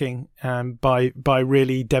attacking by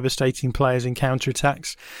really devastating players in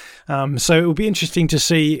counter-attacks. So it will be interesting to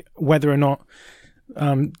see whether or not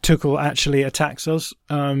Tuchel actually attacks us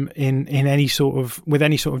in any sort of with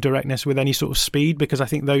any sort of directness, with any sort of speed, because I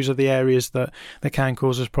think those are the areas that can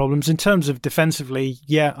cause us problems. In terms of defensively,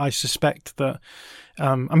 yeah, I suspect that.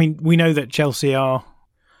 We know that Chelsea are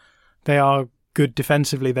good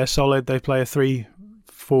defensively. They're solid. They play a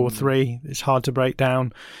 3-4-3. It's hard to break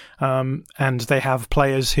down, and they have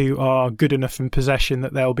players who are good enough in possession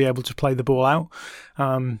that they'll be able to play the ball out.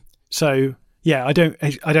 So yeah, I don't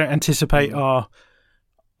anticipate our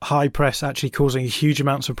high press actually causing huge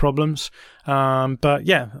amounts of problems. But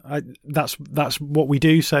yeah, that's what we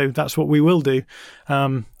do, so that's what we will do.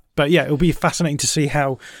 But yeah, it'll be fascinating to see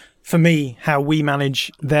how we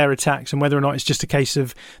manage their attacks, and whether or not it's just a case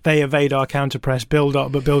of they evade our counter press, build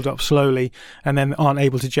up slowly, and then aren't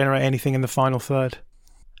able to generate anything in the final third.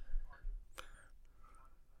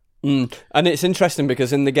 And it's interesting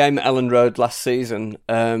because in the game at Elland Road last season,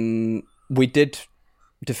 we did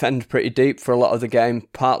defend pretty deep for a lot of the game,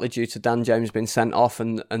 partly due to Dan James being sent off,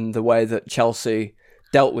 and the way that Chelsea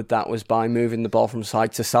dealt with that was by moving the ball from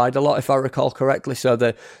side to side a lot, if I recall correctly. So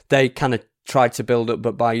they kind of tried to build up,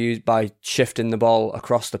 but by shifting the ball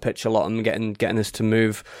across the pitch a lot and getting us to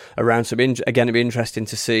move around. So again, it'd be interesting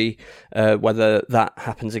to see whether that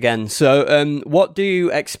happens again. So what do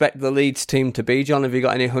you expect the Leeds team to be, John? Have you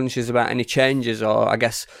got any hunches about any changes? Or I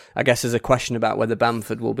guess there's a question about whether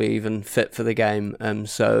Bamford will be even fit for the game.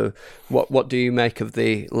 So what do you make of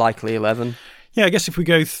the likely 11? Yeah, I guess if we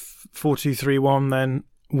go 4-2-3-1, then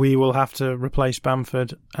we will have to replace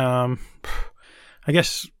Bamford. I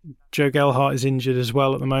guess Joe Gelhardt is injured as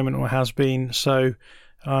well at the moment, or has been. So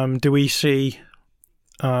do we see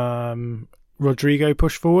Rodrigo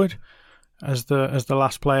push forward as the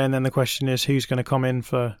last player? And then the question is, who's going to come in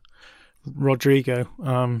for Rodrigo?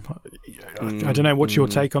 I don't know. What's your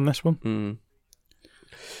take on this one?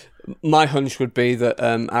 My hunch would be that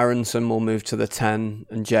Aronson will move to the 10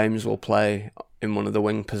 and James will play in one of the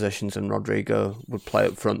wing positions and Rodrigo would play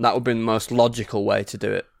up front. That would be the most logical way to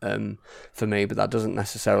do it for me, but that doesn't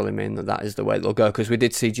necessarily mean that is the way they'll go, because we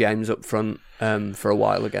did see James up front for a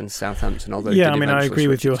while against Southampton. Although yeah, I agree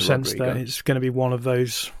with your sense that it's going to be one of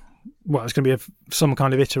those. Well, it's going to be some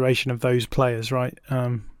kind of iteration of those players, right?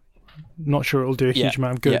 Not sure it will do a huge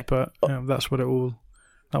amount of good, but that's what it will.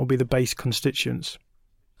 That will be the base constituents.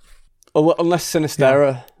 Well, unless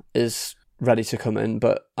Sinisterra is ready to come in,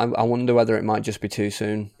 but I wonder whether it might just be too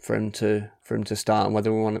soon for him to start, and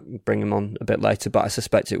whether we want to bring him on a bit later. But I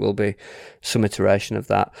suspect it will be some iteration of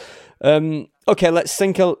that. Okay, let's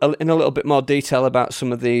think in a little bit more detail about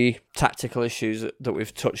some of the tactical issues that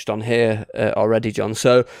we've touched on here already, John.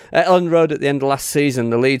 So at Elland Road at the end of last season,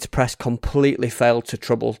 the Leeds press completely failed to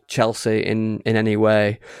trouble Chelsea in any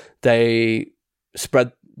way. They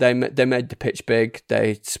made the pitch big.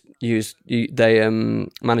 They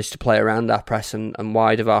managed to play around our press and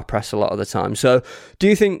wide of our press a lot of the time. So do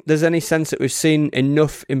you think there's any sense that we've seen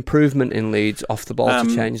enough improvement in Leeds off the ball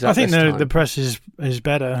to change that? I think the press is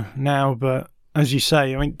better now, but as you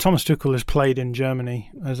say, Thomas Tuchel has played in Germany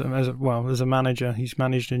as a manager. He's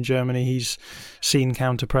managed in Germany. He's seen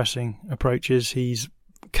counter-pressing approaches. He's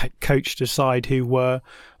coached a side who were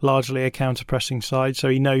largely a counter-pressing side, so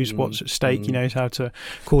he knows what's at stake. He knows how to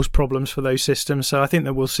cause problems for those systems. So I think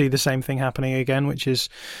that we'll see the same thing happening again, which is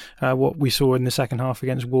what we saw in the second half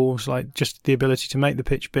against Wolves, like just the ability to make the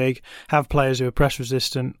pitch big, have players who are press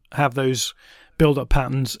resistant, have those build-up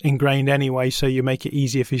patterns ingrained anyway, so you make it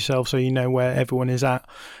easier for yourself, so you know where everyone is at.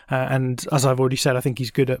 And as I've already said, I think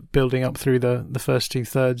he's good at building up through the first two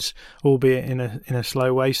thirds, albeit in a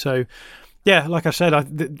slow way. So yeah, like I said,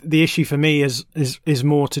 the issue for me is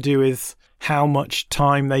more to do with how much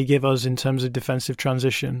time they give us in terms of defensive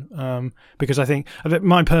transition. Because I think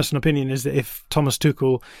my personal opinion is that if Thomas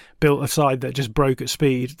Tuchel built a side that just broke at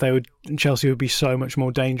speed, Chelsea would be so much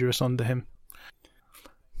more dangerous under him.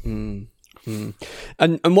 And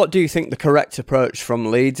what do you think the correct approach from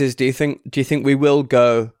Leeds is? Do you think we will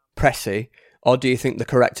go pressy, or do you think the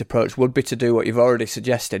correct approach would be to do what you've already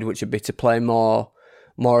suggested, which would be to play more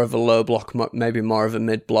of a low block, maybe more of a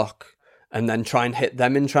mid block, and then try and hit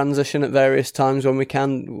them in transition at various times when we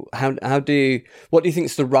can? What do you think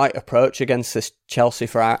is the right approach against this Chelsea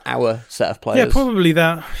for our set of players? Yeah, probably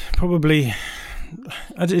that. Probably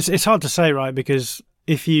it's hard to say, right? Because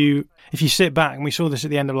if you sit back, and we saw this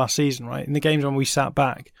at the end of last season, right? In the games when we sat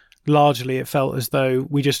back, largely it felt as though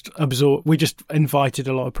we just invited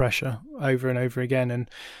a lot of pressure over and over again, and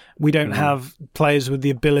we don't have players with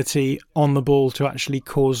the ability on the ball to actually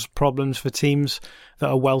cause problems for teams that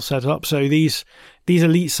are well set up. So these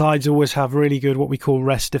elite sides always have really good what we call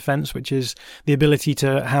rest defense, which is the ability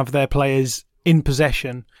to have their players in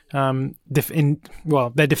possession,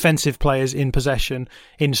 their defensive players in possession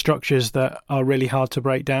in structures that are really hard to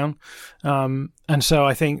break down. And so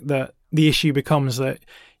I think that the issue becomes that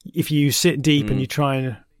if you sit deep and you try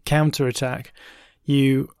and counter attack,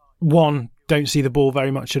 you, one, don't see the ball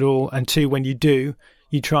very much at all, and two, when you do,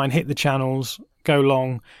 you try and hit the channels, go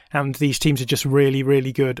long, and these teams are just really,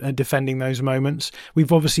 really good at defending those moments.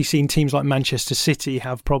 We've obviously seen teams like Manchester City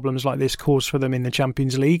have problems like this caused for them in the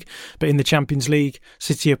Champions League, but in the Champions League,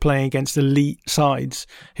 City are playing against elite sides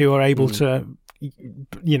who are able to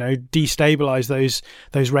destabilize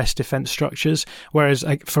those rest defense structures, whereas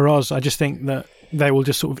for us, I just think that they will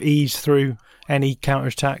just sort of ease through any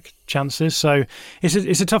counter-attack chances. So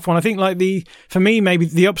it's a tough one. I think for me, maybe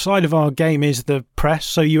the upside of our game is the press.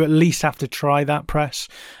 So you at least have to try that press,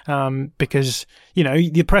 because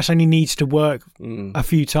the press only needs to work a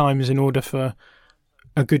few times in order for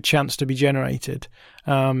a good chance to be generated.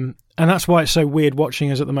 And that's why it's so weird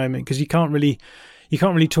watching us at the moment, because you can't really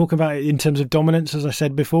talk about it in terms of dominance, as I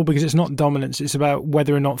said before, because it's not dominance. It's about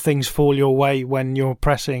whether or not things fall your way when you're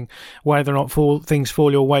pressing, whether or not things fall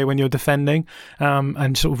your way when you're defending,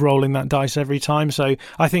 and sort of rolling that dice every time. So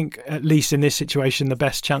I think, at least in this situation, the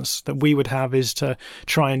best chance that we would have is to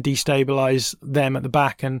try and destabilise them at the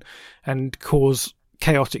back and cause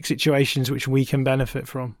chaotic situations which we can benefit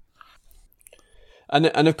from. And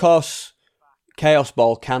of course, chaos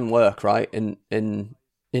ball can work, right? In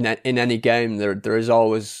any game, there is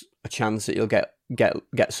always a chance that you'll get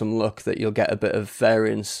some luck, that you'll get a bit of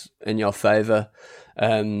variance in your favour,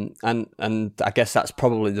 and I guess that's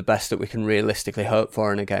probably the best that we can realistically hope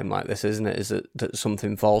for in a game like this, isn't it? Is that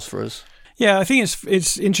something falls for us? Yeah, I think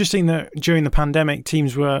it's interesting that during the pandemic,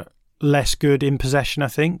 teams were less good in possession, I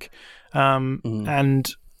think,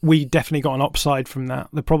 and we definitely got an upside from that.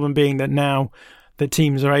 The problem being that now that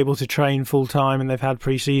teams are able to train full time and they've had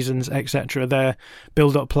pre-seasons, etc. Their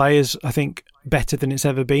build-up play is, I think, better than it's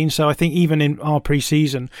ever been. So I think even in our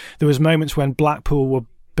pre-season, there was moments when Blackpool were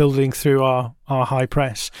building through our high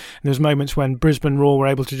press. And there was moments when Brisbane Roar were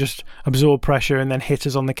able to just absorb pressure and then hit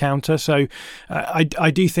us on the counter. So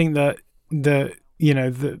I do think that the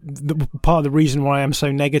part of the reason why I'm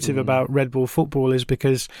so negative about Red Bull football is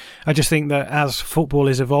because I just think that as football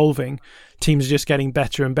is evolving, teams are just getting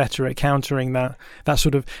better and better at countering that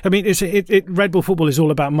sort of. I mean, Red Bull football is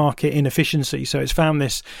all about market inefficiency. So it's found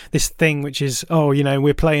this thing which is,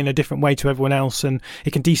 we're playing a different way to everyone else, and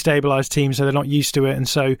it can destabilise teams so they're not used to it, and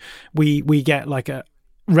so we get like a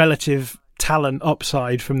relative talent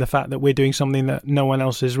upside from the fact that we're doing something that no one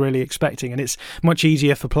else is really expecting, and it's much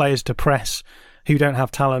easier for players to press who don't have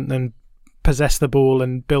talent than possess the ball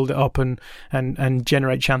and build it up and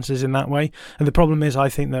generate chances in that way. And the problem is, I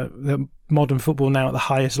think that the modern football now at the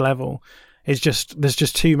highest level is there's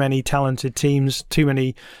just too many talented teams, too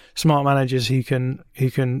many smart managers who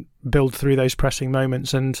can build through those pressing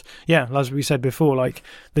moments. And yeah, as we said before, like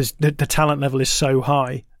the talent level is so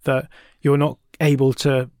high that you're not able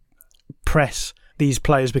to press these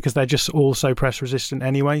players because they're just all so press resistant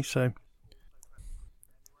anyway. So.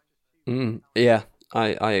 Yeah,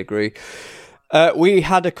 I agree. We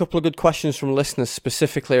had a couple of good questions from listeners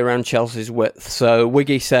specifically around Chelsea's width. So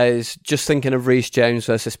Wiggy says, just thinking of Reece James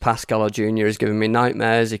versus Pascal Jr. is giving me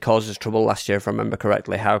nightmares. He caused us trouble last year, if I remember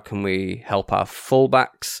correctly. How can we help our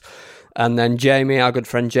fullbacks? And then Jamie, our good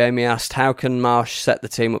friend Jamie, asked, how can Marsh set the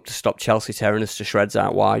team up to stop Chelsea tearing us to shreds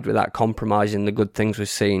out wide without compromising the good things we've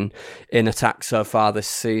seen in attack so far this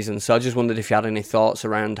season? So I just wondered if you had any thoughts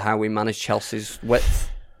around how we manage Chelsea's width.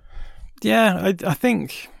 Yeah, I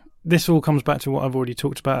think this all comes back to what I've already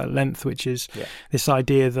talked about at length, which is this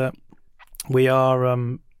idea that we are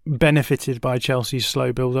benefited by Chelsea's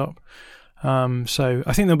slow build-up. So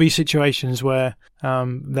I think there'll be situations where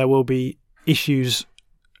there will be issues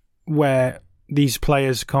where these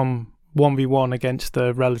players come 1v1 against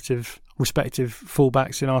the respective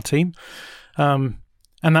fullbacks in our team. And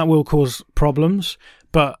that will cause problems.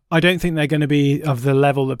 But I don't think they're going to be of the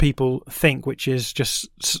level that people think, which is just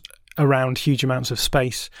around huge amounts of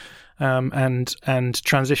space and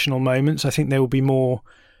transitional moments. I think there will be more.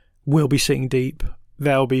 We'll be sitting deep.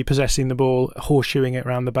 They'll be possessing the ball, horseshoeing it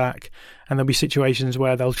around the back, and there'll be situations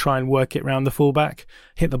where they'll try and work it around the fullback,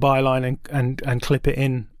 hit the byline and clip it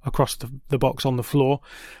in across the box on the floor.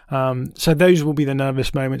 So those will be the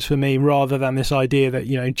nervous moments for me, rather than this idea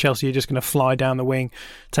that Chelsea are just going to fly down the wing,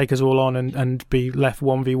 take us all on, and be left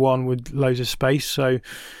 1v1 with loads of space. So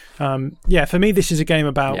for me, this is a game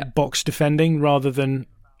about box defending rather than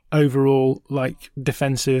overall like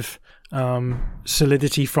defensive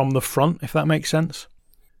solidity from the front, if that makes sense.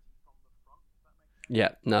 Yeah,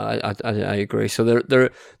 no, I agree. So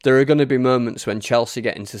there are going to be moments when Chelsea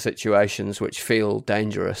get into situations which feel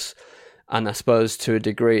dangerous, and I suppose to a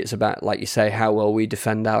degree it's about, like you say, how well we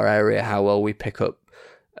defend our area, how well we pick up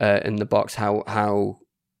in the box, how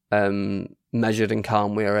measured and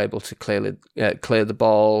calm we are able to clear the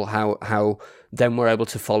ball, how then we're able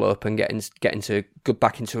to follow up and get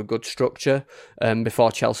back into a good structure before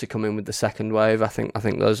Chelsea come in with the second wave. I think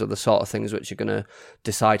those are the sort of things which are going to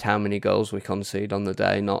decide how many goals we concede on the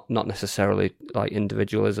day, not necessarily like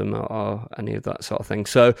individualism or any of that sort of thing.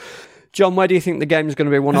 So, John, where do you think the game's going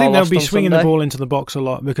to be won? I think they'll be swinging Sunday? The ball into the box a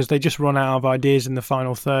lot because they just run out of ideas in the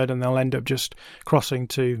final third, and they'll end up just crossing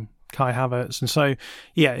to Kai Havertz. And so,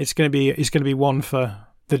 yeah, it's going to be one for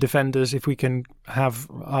the defenders. If we can have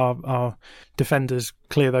our defenders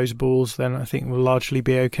clear those balls, then I think we'll largely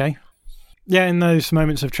be okay. Yeah, in those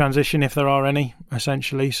moments of transition, if there are any,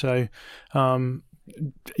 essentially. So, in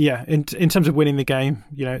terms of winning the game,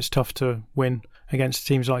 it's tough to win against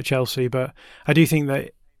teams like Chelsea, but I do think that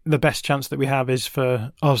the best chance that we have is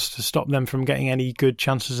for us to stop them from getting any good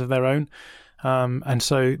chances of their own. And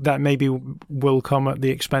so that maybe will come at the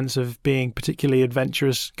expense of being particularly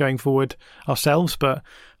adventurous going forward ourselves. But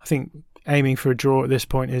I think aiming for a draw at this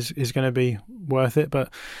point is going to be worth it.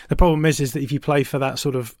 But the problem is that if you play for that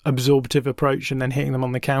sort of absorptive approach and then hitting them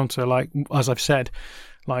on the counter, like as I've said,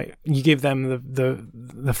 like you give them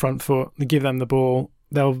the front foot, you give them the ball,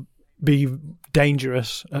 they'll be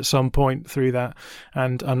dangerous at some point through that.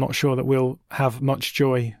 And I'm not sure that we'll have much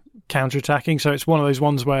joy counter-attacking. So it's one of those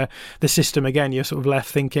ones where the system, again, you're sort of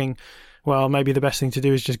left thinking, well, maybe the best thing to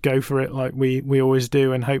do is just go for it like we always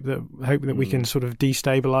do, and hope that we can sort of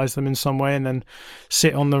destabilise them in some way and then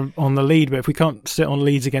sit on the lead. But if we can't sit on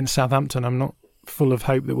leads against Southampton, I'm not full of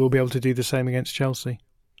hope that we'll be able to do the same against Chelsea.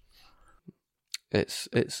 It's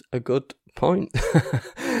a good point.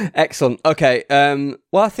 Excellent. Okay.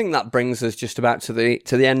 Well, I think that brings us just about to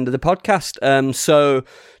the end of the podcast. So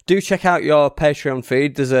do check out your Patreon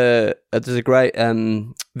feed. There's a great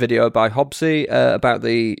video by Hobbsy about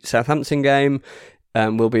the Southampton game.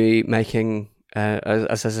 We'll be making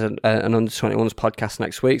as an under 21s podcast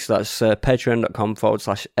next week. So that's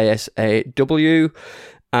patreon.com/ASAW.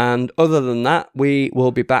 And other than that, we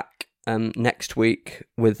will be back next week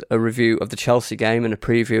with a review of the Chelsea game and a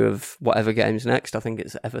preview of whatever game's next. I think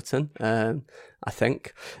it's Everton.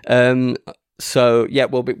 So yeah,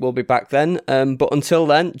 we'll be back then. But until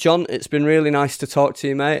then, John, it's been really nice to talk to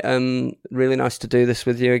you, mate. Really nice to do this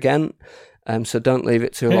with you again. So don't leave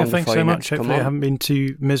it too long thanks before so you much. next come Hopefully, on. I haven't been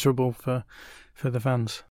too miserable for the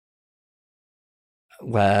fans.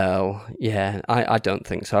 Well, yeah, I don't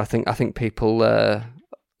think so. I think people.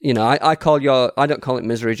 I don't call it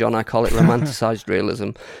misery, John. I call it romanticised realism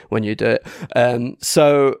when you do it.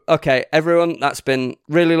 So, okay, everyone, that's been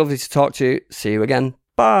really lovely to talk to you. See you again.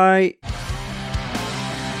 Bye.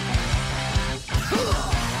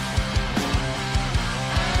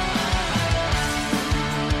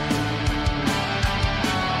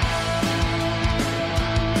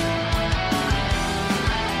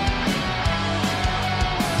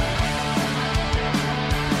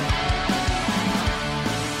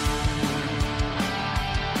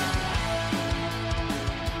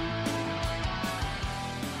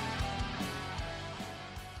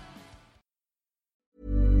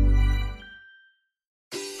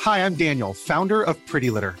 Hi, I'm Daniel, founder of Pretty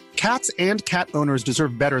Litter. Cats and cat owners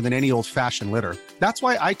deserve better than any old-fashioned litter. That's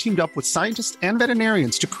why I teamed up with scientists and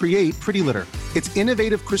veterinarians to create Pretty Litter. Its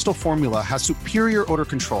innovative crystal formula has superior odor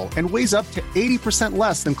control and weighs up to 80%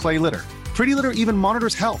 less than clay litter. Pretty Litter even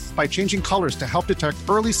monitors health by changing colors to help detect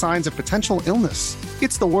early signs of potential illness.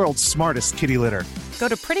 It's the world's smartest kitty litter. Go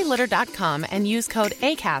to prettylitter.com and use code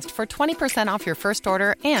ACAST for 20% off your first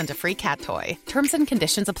order and a free cat toy. Terms and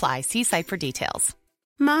conditions apply. See site for details.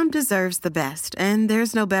 Mom deserves the best, and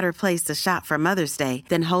there's no better place to shop for Mother's Day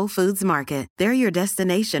than Whole Foods Market. They're your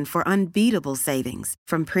destination for unbeatable savings,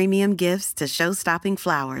 from premium gifts to show-stopping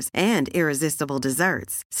flowers and irresistible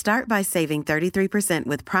desserts. Start by saving 33%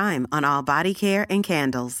 with Prime on all body care and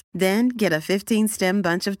candles. Then get a 15-stem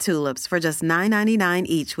bunch of tulips for just $9.99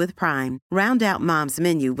 each with Prime. Round out Mom's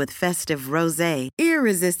menu with festive rosé,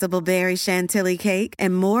 irresistible berry chantilly cake,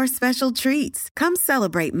 and more special treats. Come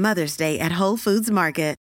celebrate Mother's Day at Whole Foods Market.